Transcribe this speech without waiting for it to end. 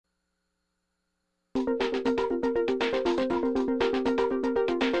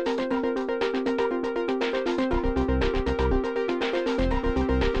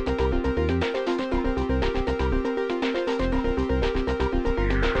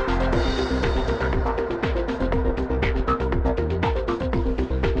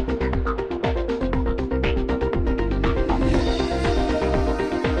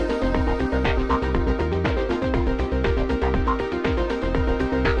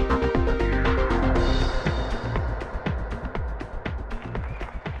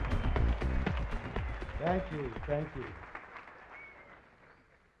Thank you.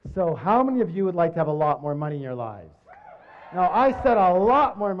 So how many of you would like to have a lot more money in your lives? No, I said a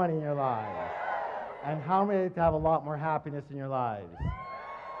lot more money in your lives. And how many to have a lot more happiness in your lives?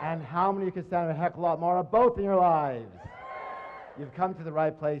 And how many can stand a heck of a lot more of both in your lives? You've come to the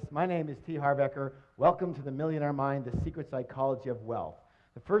right place. My name is T. Harbecker. Welcome to the Millionaire Mind, the secret psychology of wealth.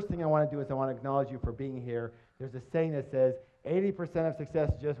 The first thing I want to do is I want to acknowledge you for being here. There's a saying that says 80% of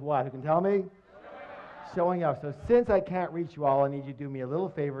success is just what? Who can tell me? Showing up. So since I can't reach you all, I need you to do me a little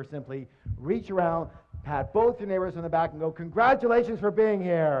favor. Simply reach around, pat both your neighbors on the back and go, congratulations for being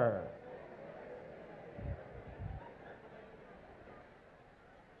here.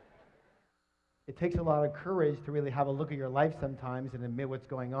 It takes a lot of courage to really have a look at your life sometimes and admit what's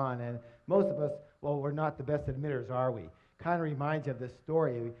going on. And most of us, well, we're not the best admitters, are we? Kind of reminds you of this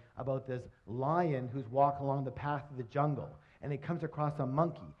story about this lion who's walking along the path of the jungle. And he comes across a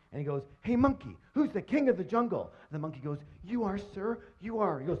monkey. And he goes, hey, monkey, who's the king of the jungle? And the monkey goes, you are, sir, you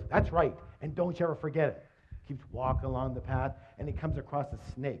are. He goes, that's right, and don't you ever forget it. Keeps walking along the path, and he comes across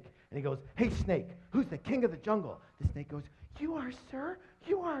a snake. And he goes, hey, snake, who's the king of the jungle? The snake goes, you are, sir,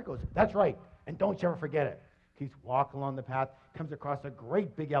 you are. He goes, that's right, and don't you ever forget it. Keeps walking along the path, comes across a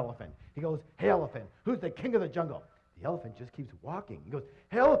great big elephant. He goes, hey, elephant, who's the king of the jungle? The elephant just keeps walking. He goes,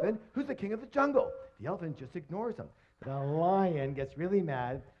 hey, elephant, who's the king of the jungle? The elephant just ignores him. The lion gets really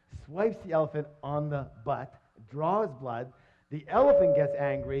mad, swipes the elephant on the butt, draws blood. The elephant gets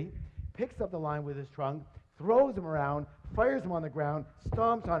angry, picks up the lion with his trunk, throws him around, fires him on the ground,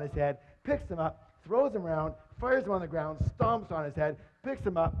 stomps on his head, picks him up, throws him around, fires him on the ground, stomps on his head, picks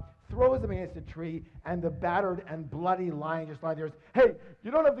him up, throws him against a tree, and the battered and bloody lion just lies there and says, hey, you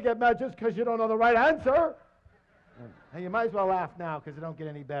don't have to get mad just because you don't know the right answer. And you might as well laugh now because it don't get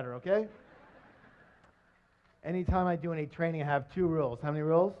any better, okay? Anytime I do any training, I have 2 rules. How many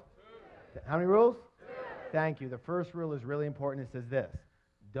rules? 2. How many rules? 2. Thank you. The first rule is really important. It says this: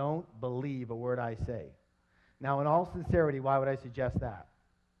 don't believe a word I say. Now, in all sincerity, why would I suggest that?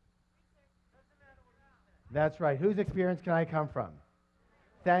 That's right. Whose experience can I come from?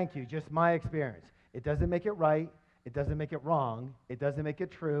 Thank you. Just my experience. It doesn't make it right. It doesn't make it wrong. It doesn't make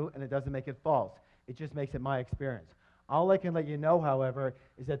it true. And it doesn't make it false. It just makes it my experience. All I can let you know, however,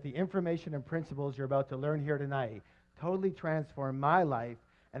 is that the information and principles you're about to learn here tonight totally transformed my life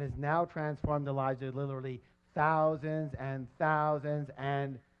and has now transformed the lives of literally thousands and thousands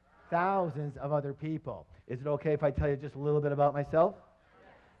and thousands of other people. Is it okay if I tell you just a little bit about myself?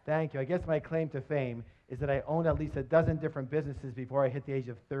 Thank you. I guess my claim to fame is that I owned at least a dozen different businesses before I hit the age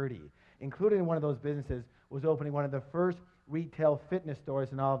of 30. Included in one of those businesses was opening one of the first retail fitness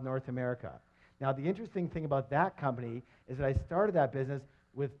stores in all of North America. Now, the interesting thing about that company is that I started that business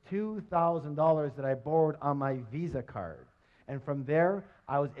with $2,000 that I borrowed on my Visa card. And from there,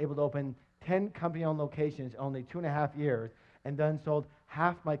 I was able to open 10 company-owned locations in only 2.5 years, and then sold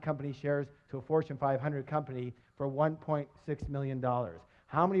half my company shares to a Fortune 500 company for $1.6 million.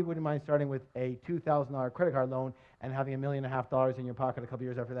 How many wouldn't mind starting with a $2,000 credit card loan and having $1.5 million in your pocket a couple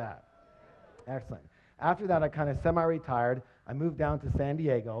years after that? Excellent. After that, I kind of semi-retired. I moved down to San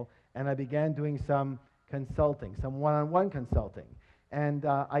Diego, and I began doing some consulting, some one-on-one consulting. And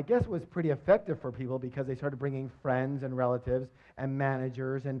I guess it was pretty effective for people because they started bringing friends and relatives and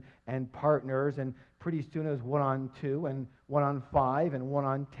managers and partners, and pretty soon it was 1-on-2 and 1-on-5 and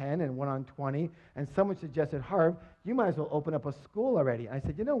 1-on-10 and 1-on-20. And someone suggested, Harv, you might as well open up a school already. And I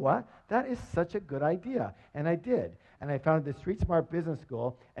said, you know what? That is such a good idea. And I did. And I founded the Street Smart Business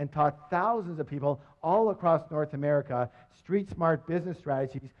School and taught thousands of people all across North America street smart business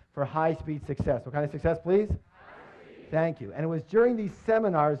strategies for high-speed success. What kind of success, please? Thank you. And it was during these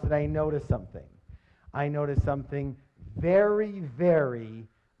seminars that I noticed something. I noticed something very, very,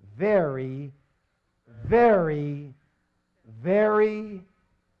 very, very, very,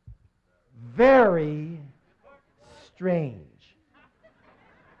 very strange.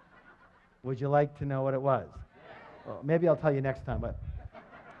 Would you like to know what it was? Well, maybe I'll tell you next time, but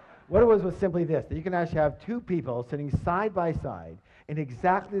what it was simply this, that you can actually have 2 people sitting side by side in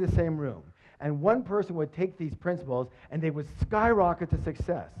exactly the same room. And one person would take these principles and they would skyrocket to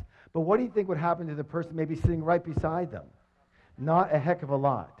success. But what do you think would happen to the person maybe sitting right beside them? Not a heck of a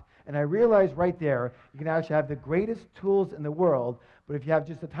lot. And I realized right there, you can actually have the greatest tools in the world, but if you have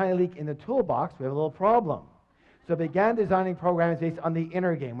just a tiny leak in the toolbox, we have a little problem. So I began designing programs based on the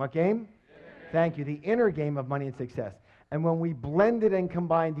inner game. What game? Thank you. The inner game of money and success. And when we blended and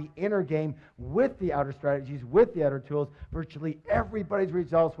combined the inner game with the outer strategies, with the outer tools, virtually everybody's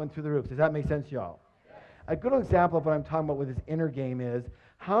results went through the roof. Does that make sense, y'all? A good example of what I'm talking about with this inner game is,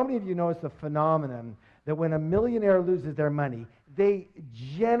 how many of you notice the phenomenon that when a millionaire loses their money, they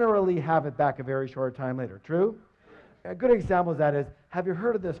generally have it back a very short time later? True? A good example of that is, have you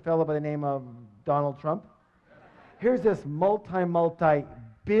heard of this fellow by the name of Donald Trump? Here's this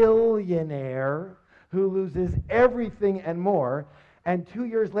multi-billionaire who loses everything and more, and 2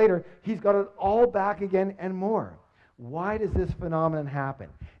 years later, he's got it all back again and more. Why does this phenomenon happen?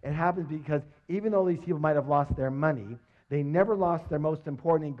 It happens because even though these people might have lost their money, they never lost their most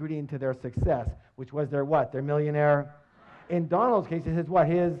important ingredient to their success, which was their what? Their millionaire. In Donald's case, it's his what?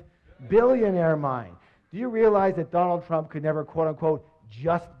 His billionaire mind. Do you realize that Donald Trump could never, quote unquote,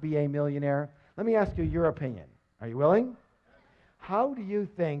 just be a millionaire? Let me ask you your opinion. Are you willing? How do you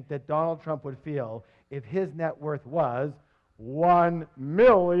think that Donald Trump would feel if his net worth was $1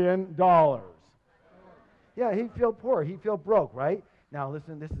 million? Yeah, he'd feel poor. He'd feel broke, right? Now,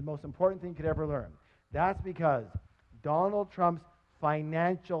 listen, this is the most important thing you could ever learn. That's because Donald Trump's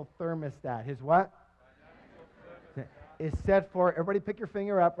financial thermostat, his what? Is set for, everybody pick your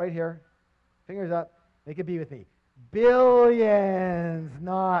finger up right here. Fingers up. Make it be with me. Billions,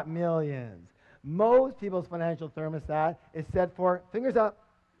 not millions. Most people's financial thermostat is set for, fingers up,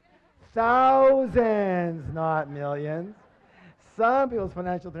 thousands, not millions. Some people's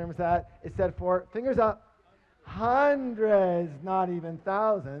financial thermostat is set for, fingers up, hundreds, not even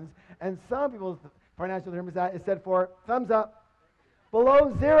thousands. And some people's financial thermostat is set for, thumbs up,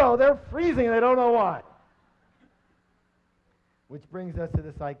 below zero. They're freezing and they don't know why. Which brings us to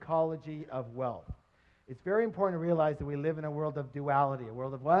the psychology of wealth. It's very important to realize that we live in a world of duality. A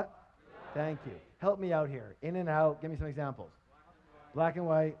world of what? Thank you. Help me out here. In and out. Give me some examples. Black and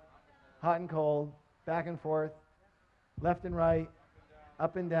white, hot and cold, back and forth, left and right,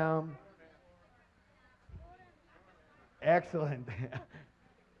 up and down. Excellent.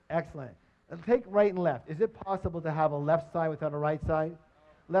 Excellent. Let's take right and left. Is it possible to have a left side without a right side?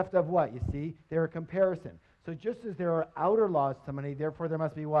 Left of what? You see, they're a comparison. So just as there are outer laws to money, therefore there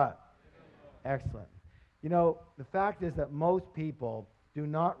must be what? Excellent. You know, the fact is that most people do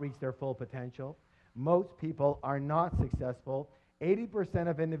not reach their full potential. Most people are not successful. 80%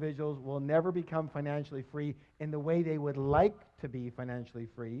 of individuals will never become financially free in the way they would like to be financially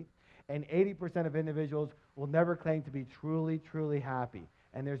free. And 80% of individuals will never claim to be truly, truly happy.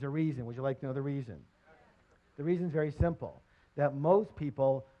 And there's a reason. Would you like to know the reason? The reason is very simple, that most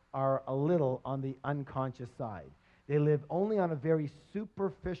people are a little on the unconscious side. They live only on a very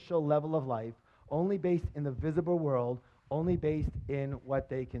superficial level of life, only based in the visible world, only based in what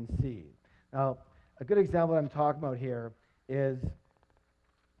they can see. Now, a good example I'm talking about here is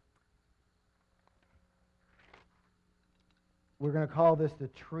we're going to call this the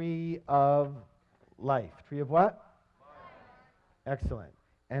tree of life. Tree of what? Life. Excellent.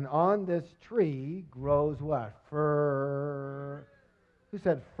 And on this tree grows what? Fir. Who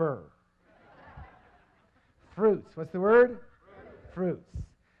said fir? Fruits. What's the word? Fruits.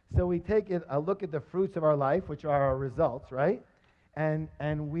 So we take a look at the fruits of our life, which are our results, right? And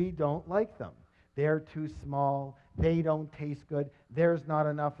we don't like them. They're too small. They don't taste good. There's not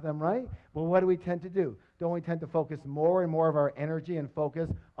enough of them, right? Well, what do we tend to do? Don't we tend to focus more and more of our energy and focus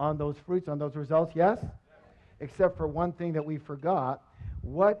on those fruits, on those results? Yes? Except for one thing that we forgot.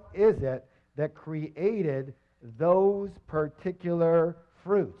 What is it that created those particular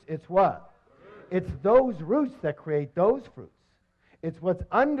fruits? It's what? It's those roots that create those fruits. It's what's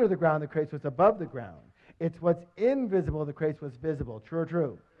under the ground that creates what's above the ground. It's what's invisible that creates what's visible. True or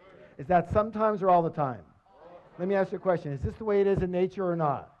true? Is that sometimes or all the time? Let me ask you a question. Is this the way it is in nature or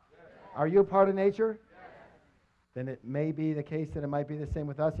not? Yes. Are you a part of nature? Yes. Then it may be the case that it might be the same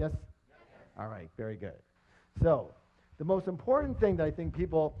with us, yes? All right, very good. So, the most important thing that I think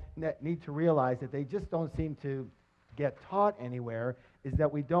people need to realize that they just don't seem to get taught anywhere is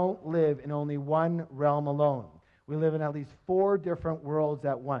that we don't live in only one realm alone. We live in at least 4 different worlds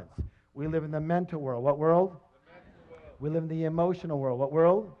at once. We live in the mental world. What world? The mental world. We live in the emotional world. What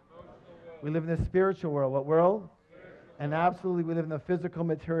world? We live in the spiritual world. What world? And absolutely, we live in the physical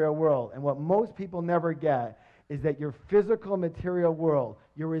material world. And what most people never get is that your physical material world,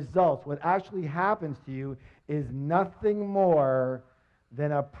 your results, what actually happens to you is nothing more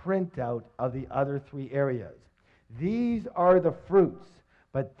than a printout of the other 3 areas. These are the fruits,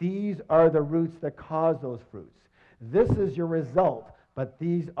 but these are the roots that cause those fruits. This is your result, but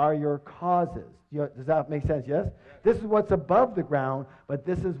these are your causes. Does that make sense? Yes? This is what's above the ground, but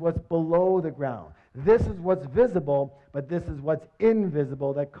this is what's below the ground. This is what's visible, but this is what's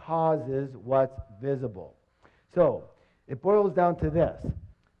invisible that causes what's visible. So, it boils down to this,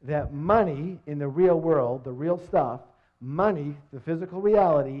 that money in the real world, the real stuff, money, the physical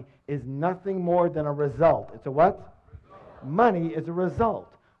reality, is nothing more than a result. It's a what? Result. Money is a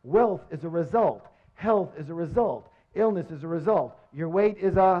result. Wealth is a result. Health is a result. Illness is a result. Your weight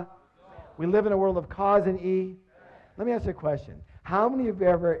is a... We live in a world of cause and E. Let me ask you a question. How many of you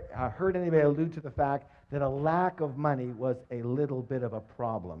ever heard anybody allude to the fact that a lack of money was a little bit of a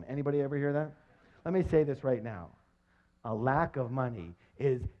problem? Anybody ever hear that? Let me say this right now. A lack of money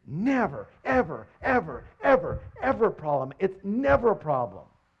is never, ever, ever, ever, ever a problem. It's never a problem.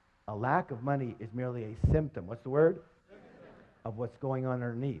 A lack of money is merely a symptom. What's the word? Of what's going on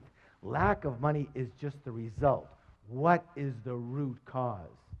underneath. Lack of money is just the result. What is the root cause?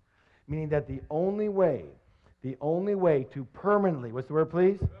 Meaning that the only way to permanently, what's the word,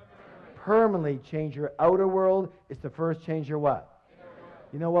 please? Permanently change your outer world is to first change your what?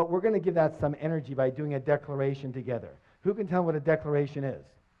 You know what? We're going to give that some energy by doing a declaration together. Who can tell what a declaration is?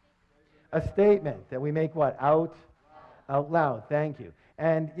 A statement that we make what? Out loud. Thank you.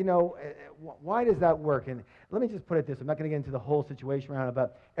 And, you know, why does that work? And let me just put it this. I'm not going to get into the whole situation around it,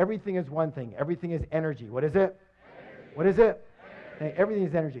 but everything is one thing. Everything is energy. What is it? Energy. What is it? Energy. Everything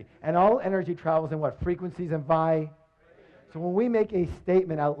is energy. And all energy travels in what? Frequencies and So when we make a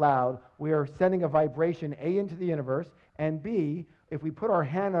statement out loud, we are sending a vibration, A, into the universe, and B, if we put our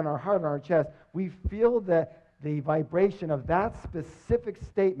hand on our heart, on our chest, we feel the vibration of that specific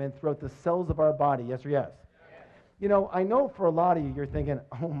statement throughout the cells of our body. Yes or yes? You know, I know for a lot of you, you're thinking,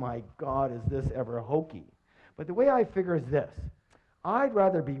 oh my God, is this ever hokey? But the way I figure is this. I'd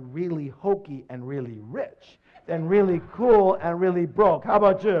rather be really hokey and really rich than really cool and really broke. How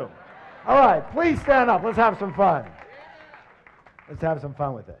about you? All right, please stand up. Let's have some fun. Let's have some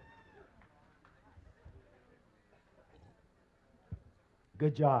fun with it.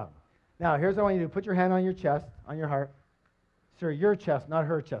 Good job. Now, here's what I want you to do. Put your hand on your chest, on your heart. Sir, your chest, not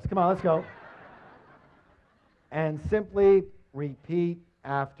her chest. Come on, let's go. And simply repeat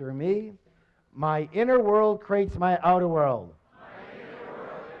after me. My inner world creates my outer world. My inner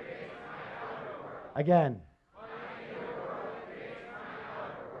world creates my outer world. Again. My inner world creates my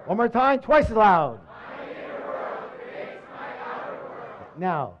outer world. One more time, twice as loud. My inner world creates my outer world.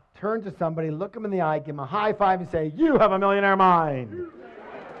 Now, turn to somebody, look them in the eye, give them a high five, and say, you have a millionaire mind.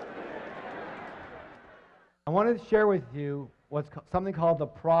 I wanted to share with you something called the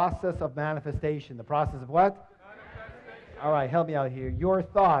process of manifestation. The process of what? All right, help me out here. Your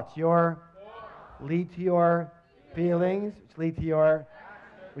thoughts, lead to your feelings, which lead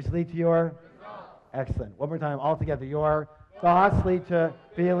to your excellent. One more time, all together. Your thoughts lead to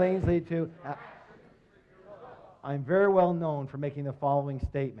feelings, I'm very well known for making the following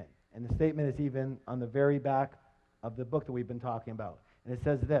statement, and the statement is even on the very back of the book that we've been talking about. And it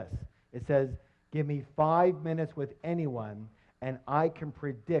says this. It says, give me 5 minutes with anyone, and I can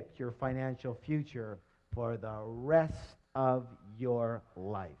predict your financial future for the rest of your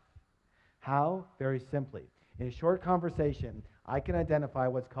life. How? Very simply. In a short conversation, I can identify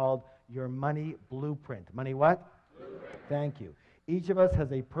what's called your money blueprint. Money what? Blueprint. Thank you. Each of us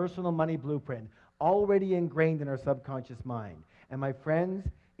has a personal money blueprint already ingrained in our subconscious mind. And my friends,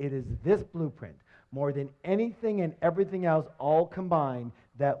 it is this blueprint, more than anything and everything else all combined,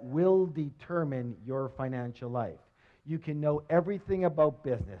 that will determine your financial life. You can know everything about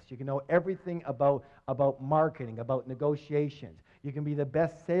business. You can know everything about marketing, about negotiations. You can be the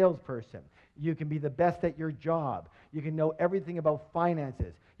best salesperson. You can be the best at your job. You can know everything about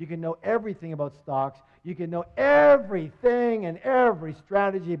finances. You can know everything about stocks. You can know everything and every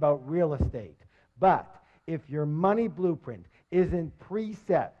strategy about real estate. But if your money blueprint isn't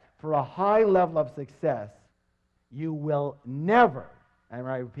preset for a high level of success, you will never, and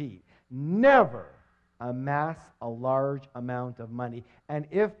I repeat, never amass a large amount of money. And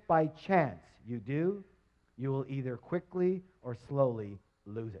if by chance you do, you will either quickly or slowly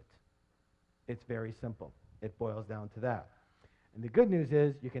lose it. It's very simple. It boils down to that. And the good news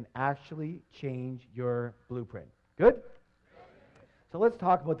is you can actually change your blueprint. Good? So let's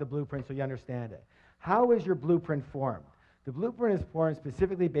talk about the blueprint so you understand it. How is your blueprint formed? The blueprint is formed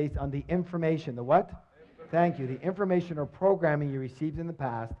specifically based on the information. The what? Thank you. The information or programming you received in the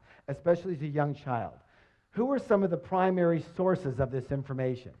past, especially as a young child. Who are some of the primary sources of this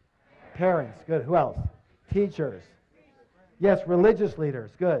information? Parents. Good. Who else? Teachers. Yes, religious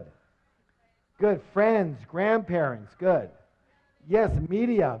leaders. Good. Good. Friends, grandparents. Good. Yes,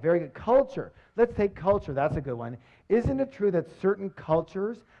 media. Very good. Culture. Let's take culture. That's a good one. Isn't it true that certain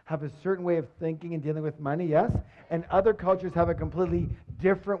cultures have a certain way of thinking and dealing with money? Yes. And other cultures have a completely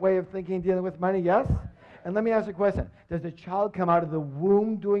different way of thinking and dealing with money? Yes. And let me ask you a question. Does the child come out of the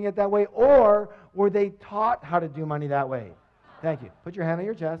womb doing it that way, or were they taught how to do money that way? Thank you. Put your hand on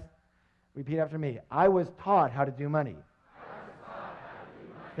your chest. Repeat after me. I was taught how to do money.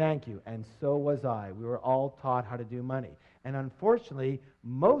 Thank you. And so was I. We were all taught how to do money. And unfortunately,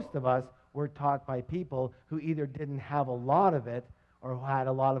 most of us were taught by people who either didn't have a lot of it or who had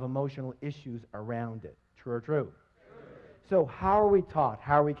a lot of emotional issues around it. True or true? So how are we taught?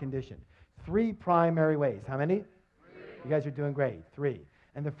 How are we conditioned? 3 primary ways. How many? 3. You guys are doing great. 3.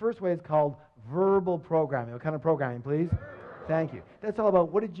 And the first way is called verbal programming. What kind of programming, please? Verbal. Thank you. That's all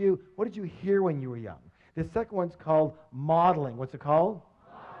about what did you hear when you were young. The second one's called modeling. What's it called?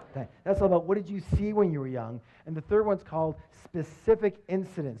 Modeling. That's all about what did you see when you were young. And the third one's called specific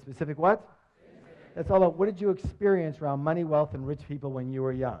incidents. Specific what? That's all about what did you experience around money, wealth, and rich people when you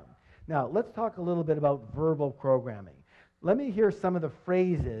were young. Now, let's talk a little bit about verbal programming. Let me hear some of the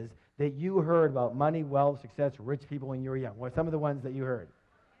phrases that you heard about money, wealth, success, rich people when you were young. What are some of the ones that you heard?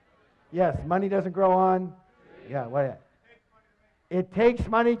 Yes, money doesn't grow on. Yeah, what? It takes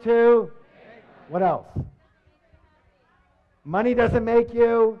money to. What else? Money doesn't make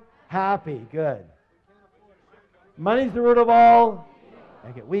you happy. Good. Money's the root of all.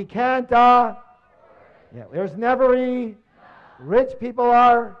 Okay. We can't. Yeah. There's never a. Rich people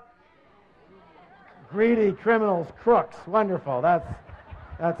are greedy, criminals, crooks. Wonderful. That's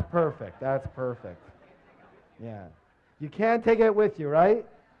perfect. That's perfect. Yeah. You can't take it with you, right?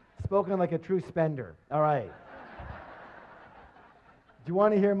 Spoken like a true spender. All right. Do you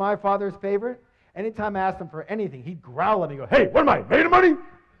want to hear my father's favorite? Anytime I asked him for anything, he'd growl at me and go, "Hey, what am I, made of money?"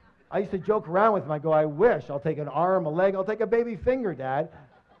 I used to joke around with him. I go, "I wish. I'll take an arm, a leg. I'll take a baby finger, Dad."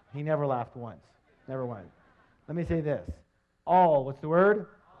 He never laughed once. Never once. Let me say this. All, what's the word?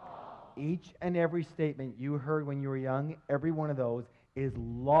 All. Each and every statement you heard when you were young, every one of those is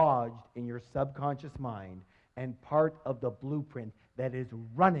lodged in your subconscious mind and part of the blueprint that is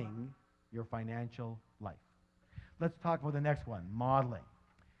running your financial life. Let's talk about the next one, modeling.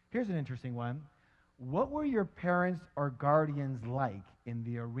 Here's an interesting one. What were your parents or guardians like in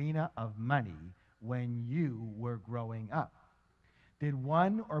the arena of money when you were growing up? Did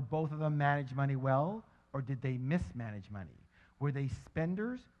one or both of them manage money well, or did they mismanage money? Were they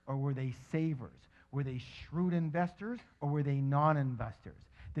spenders or were they savers? Were they shrewd investors or were they non-investors?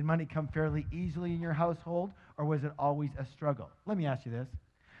 Did money come fairly easily in your household, or was it always a struggle? Let me ask you this.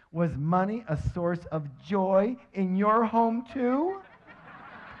 Was money a source of joy in your home too?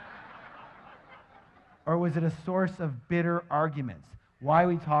 Or was it a source of bitter arguments? Why are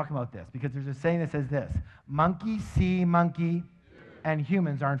we talking about this? Because there's a saying that says this: monkey see monkey, and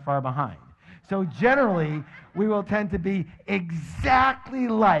humans aren't far behind. So generally, we will tend to be exactly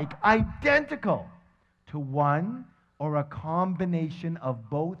like, identical to one or a combination of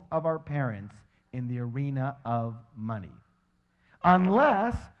both of our parents in the arena of money.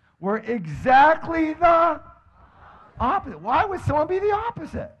 Unless we're exactly the opposite. Why would someone be the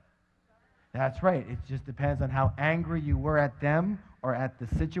opposite? That's right. It just depends on how angry you were at them or at the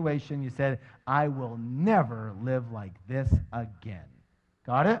situation. You said, "I will never live like this again."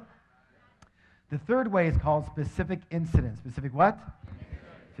 Got it? The third way is called specific incidents. Specific what?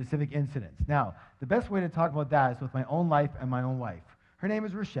 Specific incidents. Now, the best way to talk about that is with my own life and my own wife. Her name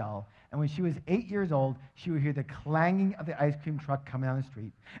is Rochelle, and when she was 8 years old, she would hear the clanging of the ice cream truck coming down the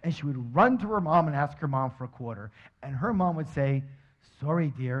street, and she would run to her mom and ask her mom for a quarter, and her mom would say, "Sorry,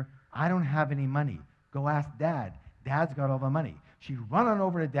 dear, I don't have any money. Go ask Dad. Dad's got all the money." She'd run on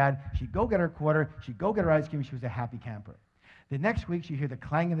over to Dad. She'd go get her quarter. She'd go get her ice cream. She was a happy camper. The next week, she'd hear the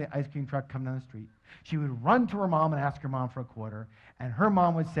clang of the ice cream truck coming down the street. She would run to her mom and ask her mom for a quarter, and her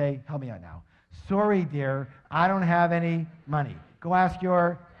mom would say, "Help me out now. Sorry, dear, I don't have any money. Go ask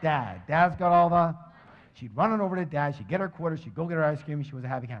your dad. Dad's got all the..." She'd run on over to Dad. She'd get her quarter. She'd go get her ice cream. She was a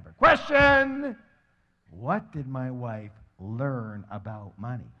happy camper. Question! What did my wife learn about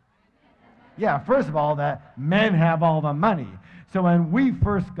money? Yeah, first of all, that men have all the money. So when we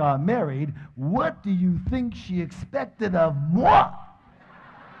first got married, what do you think she expected of moi?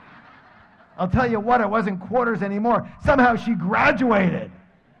 I'll tell you what, it wasn't quarters anymore. Somehow she graduated.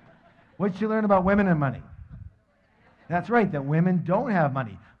 What did she learn about women and money? That's right, that women don't have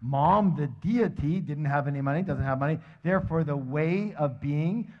money. Mom, the deity, didn't have any money, doesn't have money. Therefore, the way of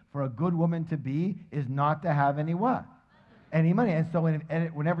being for a good woman to be is not to have any what? Any money. And so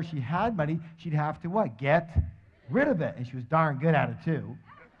whenever she had money, she'd have to what? Get rid of it. And she was darn good at it too.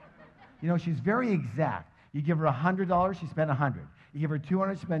 You know, she's very exact. You give her $100, she spent $100. You give her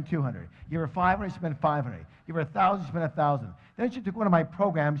 $200, she spent $200. You give her $500, she spent $500. You give her $1,000, she spent $1,000. Then she took one of my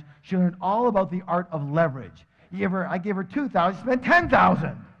programs. She learned all about the art of leverage. I gave her $2,000, she spent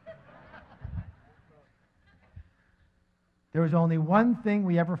 $10,000. There was only one thing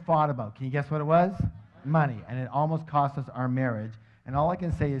we ever fought about. Can you guess what it was? Money. And it almost cost us our marriage. And all I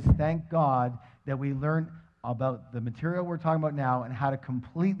can say is thank God that we learned about the material we're talking about now and how to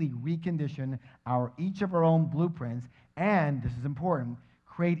completely recondition each of our own blueprints, and, this is important,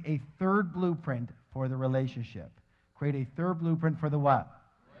 create a third blueprint for the relationship. Create a third blueprint for the what?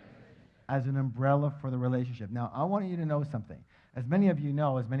 as an umbrella for the relationship. Now, I want you to know something. As many of you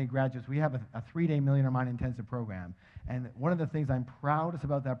know, as many graduates, we have a 3-day Millionaire Mind Intensive program. And one of the things I'm proudest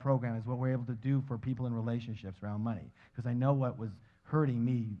about that program is what we're able to do for people in relationships around money. Because I know what was hurting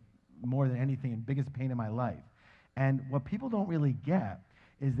me more than anything and biggest pain in my life. And what people don't really get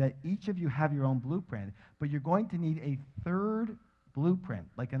is that each of you have your own blueprint, but you're going to need a third blueprint,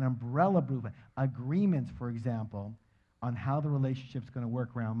 like an umbrella blueprint, agreements, for example, on how the relationship's going to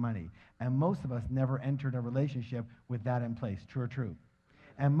work around money. And most of us never entered a relationship with that in place, true or true?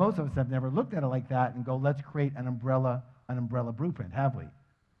 And most of us have never looked at it like that and go, let's create an umbrella blueprint, have we?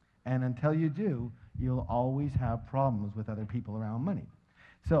 And until you do, you'll always have problems with other people around money.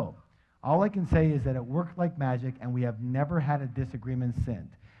 So, all I can say is that it worked like magic, and we have never had a disagreement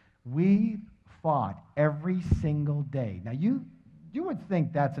since. We fought every single day. Now, you would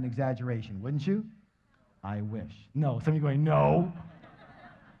think that's an exaggeration, wouldn't you? I wish. No, some of you going, no.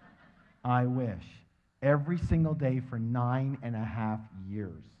 I wish. Every single day for 9.5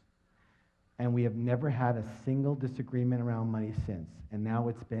 years. And we have never had a single disagreement around money since. And now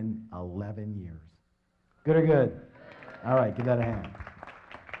it's been 11 years. Good or good? All right, give that a hand.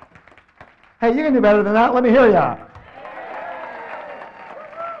 Hey, you can do better than that. Let me hear ya.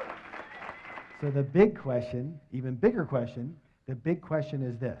 So the big question, even bigger question, the big question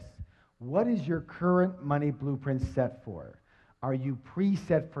is this. What is your current money blueprint set for? Are you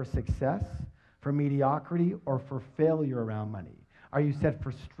preset for success, for mediocrity, or for failure around money? Are you set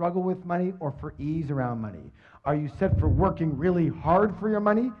for struggle with money or for ease around money? Are you set for working really hard for your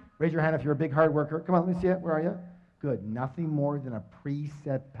money? Raise your hand if you're a big hard worker. Come on, let me see it. Where are you? Good. Nothing more than a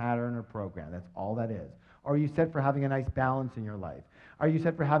preset pattern or program. That's all that is. Are you set for having a nice balance in your life? Are you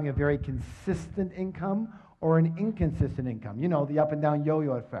set for having a very consistent income or an inconsistent income? You know, the up and down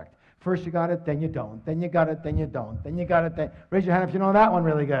yo-yo effect. First you got it, then you don't. Then you got it, then you don't. Then you got it, then... Raise your hand if you know that one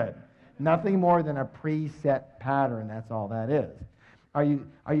really good. Nothing more than a preset pattern. That's all that is. Are you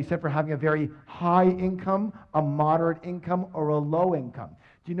set for having a very high income, a moderate income, or a low income?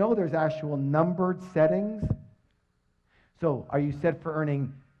 Do you know there's actual numbered settings? So are you set for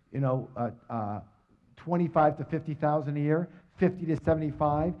earning, 25 to 50,000 a year, 50 to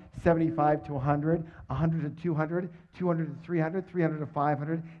 75, 75 to 100, 100 to 200, 200 to 300, 300 to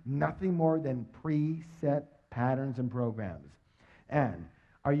 500? Nothing more than preset patterns and programs. And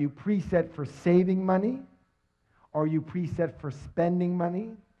are you preset for saving money? Are you preset for spending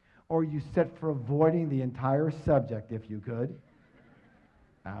money? Or are you set for avoiding the entire subject, if you could?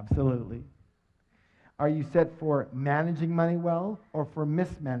 Absolutely. Are you set for managing money well or for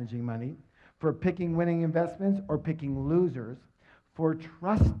mismanaging money? For picking winning investments or picking losers? For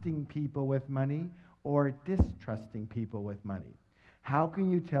trusting people with money or distrusting people with money? How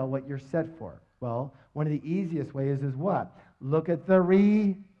can you tell what you're set for? Well, one of the easiest ways is what? Look at the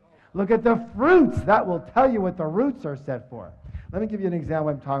fruits. That will tell you what the roots are set for. Let me give you an example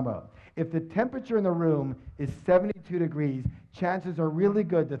of what I'm talking about. If the temperature in the room is 72 degrees, chances are really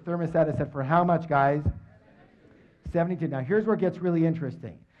good the thermostat is set for how much, guys? 72. Now, here's where it gets really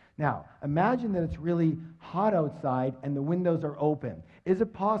interesting. Now, imagine that it's really hot outside and the windows are open. Is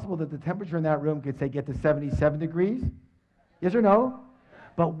it possible that the temperature in that room could, say, get to 77 degrees? Yes or no?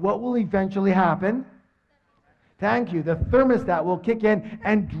 But what will eventually happen? Thank you. The thermostat will kick in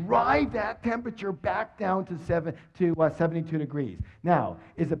and drive that temperature back down to 72 degrees. Now,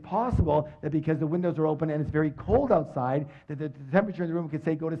 is it possible that because the windows are open and it's very cold outside, that the temperature in the room could,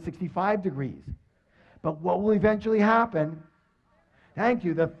 say, go to 65 degrees? But what will eventually happen? Thank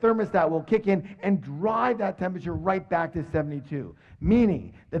you. The thermostat will kick in and drive that temperature right back to 72.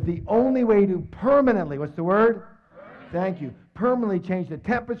 Meaning that the only way to permanently, what's the word? Thank you. Permanently change the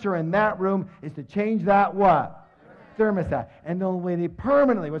temperature in that room is to change that what? Thermostat. And the only way to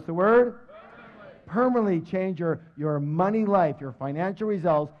permanently, what's the word? Permanently change your money life, your financial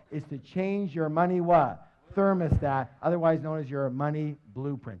results, is to change your money what? Thermostat, otherwise known as your money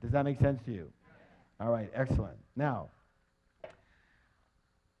blueprint. Does that make sense to you? All right, excellent. Now,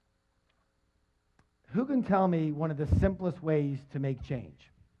 who can tell me one of the simplest ways to make change?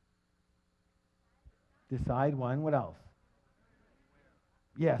 Decide one. What else?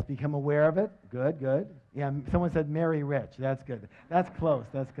 Yes, become aware of it. Good, good. Yeah, someone said marry rich. That's good. That's close.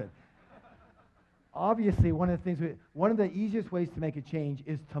 That's good. Obviously, one of the easiest ways to make a change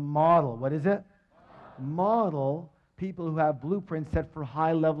is to model. What is it? Model people who have blueprints set for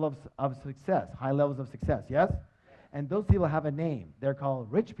high levels of success. High levels of success, yes? And those people have a name. They're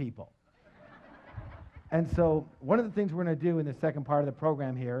called rich people. And so one of the things we're going to do in the second part of the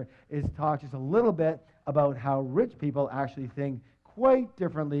program here is talk just a little bit about how rich people actually think quite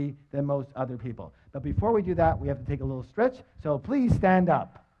differently than most other people. But before we do that, we have to take a little stretch. So please stand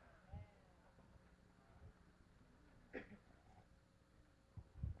up.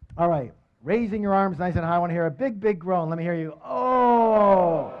 All right. Raising your arms nice and high. I want to hear a big, big groan. Let me hear you.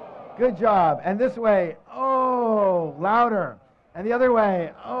 Oh, good job. And this way. Oh, louder. And the other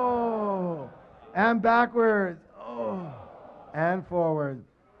way. Oh, and backwards. Oh, and forward.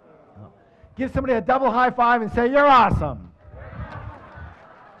 Give somebody a double high five and say, you're awesome.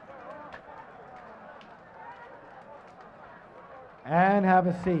 And have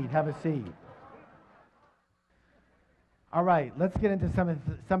a seat. Have a seat. All right, let's get into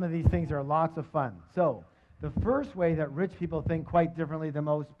some of these things that are lots of fun. So, the first way that rich people think quite differently than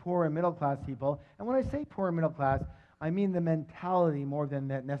most poor and middle class people, and when I say poor and middle class, I mean the mentality more than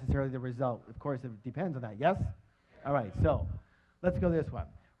necessarily the result. Of course, it depends on that, yes? All right, so let's go this one.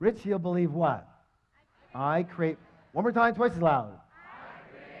 Rich people believe what? I create, one more time, twice as loud. I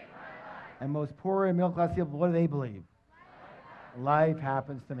create my life. And most poor and middle class people, what do they believe? Life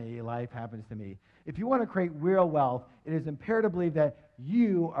happens to me, life happens to me. If you want to create real wealth, it is imperative to believe that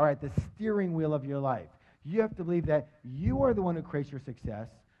you are at the steering wheel of your life. You have to believe that you are the one who creates your success,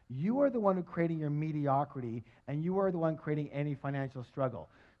 you are the one who creating your mediocrity, and you are the one creating any financial struggle.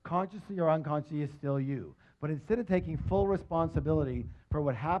 Consciously or unconsciously is still you. But instead of taking full responsibility for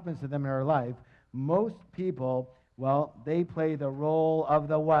what happens to them in their life, most people, well, they play the role of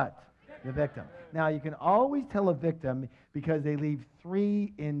the what? The victim. Now, you can always tell a victim because they leave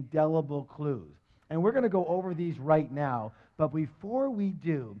 3 indelible clues. And we're going to go over these right now. But before we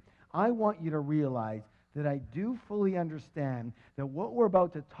do, I want you to realize that I do fully understand that what we're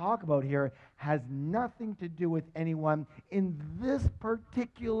about to talk about here has nothing to do with anyone in this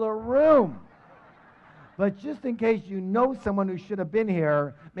particular room. But just in case you know someone who should have been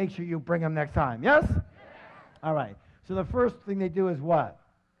here, make sure you bring them next time. Yes? All right. So the first thing they do is what?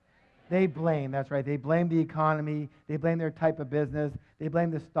 They blame, that's right. They blame the economy. They blame their type of business. They blame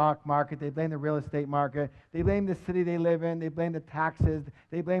the stock market. They blame the real estate market. They blame the city they live in. They blame the taxes.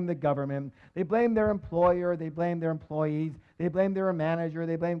 They blame the government. They blame their employer. They blame their employees. They blame their manager.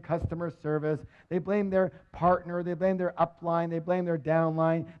 They blame customer service. They blame their partner. They blame their upline. They blame their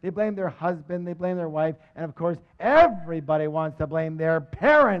downline. They blame their husband. They blame their wife. And of course, everybody wants to blame their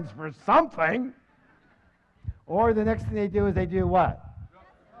parents for something. Or the next thing they do is they do what?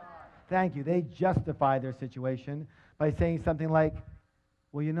 Thank you. They justify their situation by saying something like,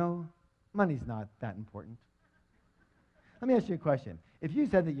 well, you know, money's not that important. Let me ask you a question. If you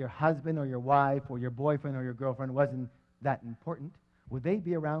said that your husband or your wife or your boyfriend or your girlfriend wasn't that important, would they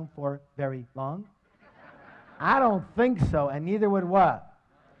be around for very long? I don't think so, and neither would what?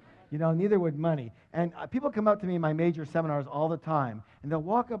 You know, neither would money. And people come up to me in my major seminars all the time, and they'll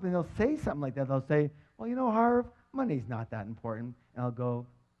walk up and they'll say something like that. They'll say, well, you know, Harv, money's not that important. And I'll go,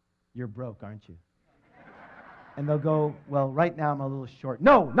 you're broke, aren't you? And they'll go, well, right now I'm a little short.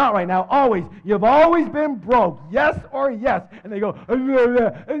 No, not right now, always. You've always been broke, yes or yes. And they go,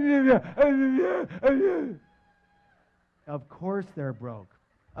 of course they're broke.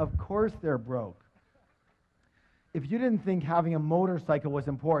 Of course they're broke. If you didn't think having a motorcycle was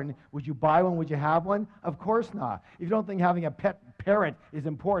important, would you buy one? Would you have one? Of course not. If you don't think having a pet parrot is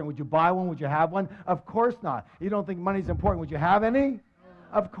important, would you buy one? Would you have one? Of course not. If you don't think money is important, would you have any?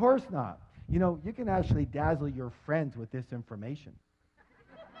 Of course not. You know, you can actually dazzle your friends with this information.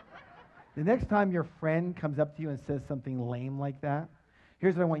 The next time your friend comes up to you and says something lame like that,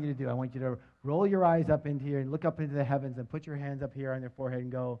 here's what I want you to do. I want you to roll your eyes up into here and look up into the heavens and put your hands up here on your forehead and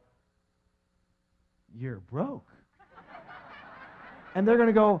go, you're broke. And they're going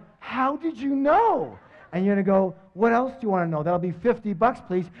to go, how did you know? And you're going to go, what else do you want to know? That'll be $50,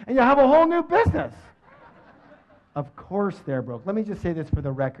 please, and you'll have a whole new business. Of course they're broke. Let me just say this for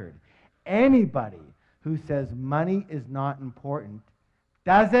the record. Anybody who says money is not important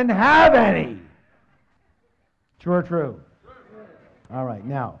doesn't have any. True or true? All right,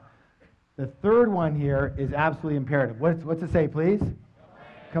 now, the third one here is absolutely imperative. What's it say, please?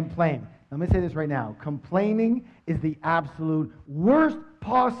 Complain. Let me say this right now. Complaining is the absolute worst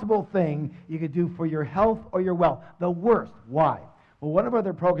possible thing you could do for your health or your wealth. The worst. Why? Well, one of our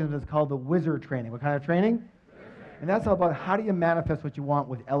other programs is called the Wizard Training. What kind of training? And that's all about how do you manifest what you want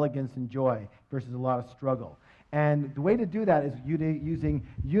with elegance and joy versus a lot of struggle. And the way to do that is using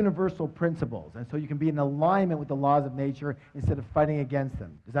universal principles. And so you can be in alignment with the laws of nature instead of fighting against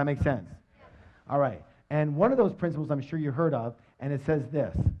them. Does that make sense? All right. And one of those principles I'm sure you heard of, and it says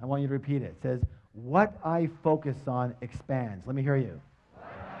this. I want you to repeat it. It says, what I focus on expands. Let me hear you. What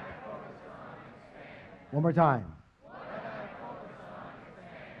I focus on expands. One more time. What I focus on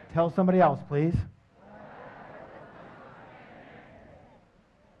expands. Tell somebody else, please.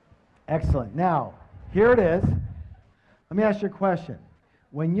 Excellent. Now, here it is. Let me ask you a question.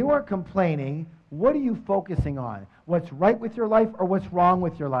 When you are complaining, what are you focusing on? What's right with your life or what's wrong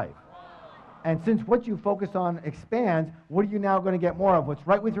with your life? And since what you focus on expands, what are you now going to get more of? What's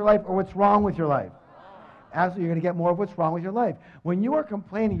right with your life or what's wrong with your life? Absolutely, you're going to get more of what's wrong with your life. When you are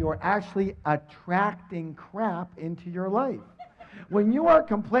complaining, you are actually attracting crap into your life. When you are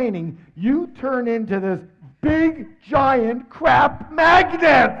complaining, you turn into this big, giant crap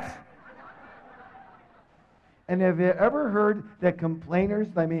magnet. And have you ever heard that complainers,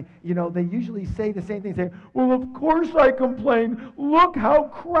 I mean, you know, they usually say the same thing, say, well, of course I complain. Look how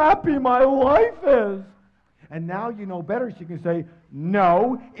crappy my life is. And now you know better, so you can say,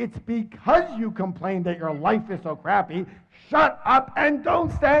 no, it's because you complain that your life is so crappy. Shut up and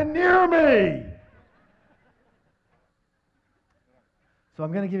don't stand near me. So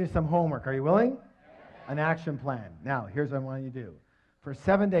I'm going to give you some homework. Are you willing? An action plan. Now, here's what I want you to do. For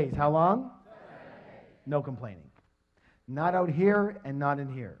 7 days, how long? No complaining. Not out here and not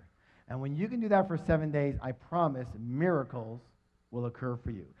in here. And when you can do that for 7 days, I promise miracles will occur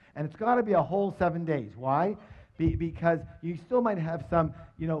for you. And it's got to be a whole 7 days. Why? Because you still might have some,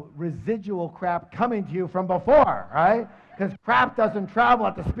 you know, residual crap coming to you from before, right? Because crap doesn't travel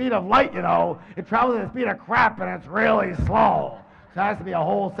at the speed of light, you know. It travels at the speed of crap, and it's really slow. So it has to be a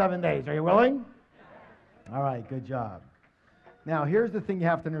whole 7 days. Are you willing? All right, good job. Now, here's the thing you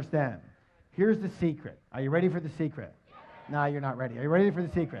have to understand. Here's the secret. Are you ready for the secret? No, you're not ready. Are you ready for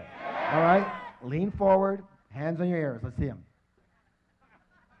the secret? All right. Lean forward. Hands on your ears. Let's see them.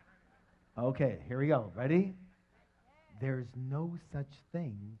 Okay, here we go. Ready? There's no such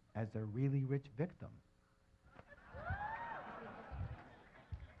thing as a really rich victim.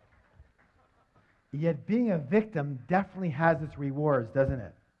 Yet being a victim definitely has its rewards, doesn't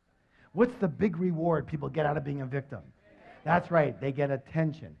it? What's the big reward people get out of being a victim? That's right, they get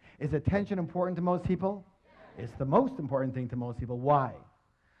attention. Is attention important to most people? It's the most important thing to most people. Why?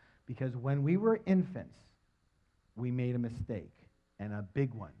 Because when we were infants, we made a mistake, and a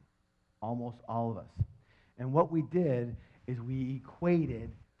big one, almost all of us. And what we did is we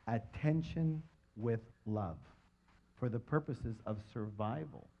equated attention with love for the purposes of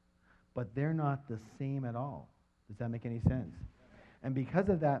survival. But they're not the same at all. Does that make any sense? And because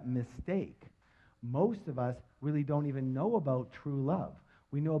of that mistake, most of us really don't even know about true love.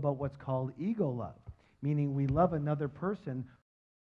 We know about what's called ego love, meaning we love another person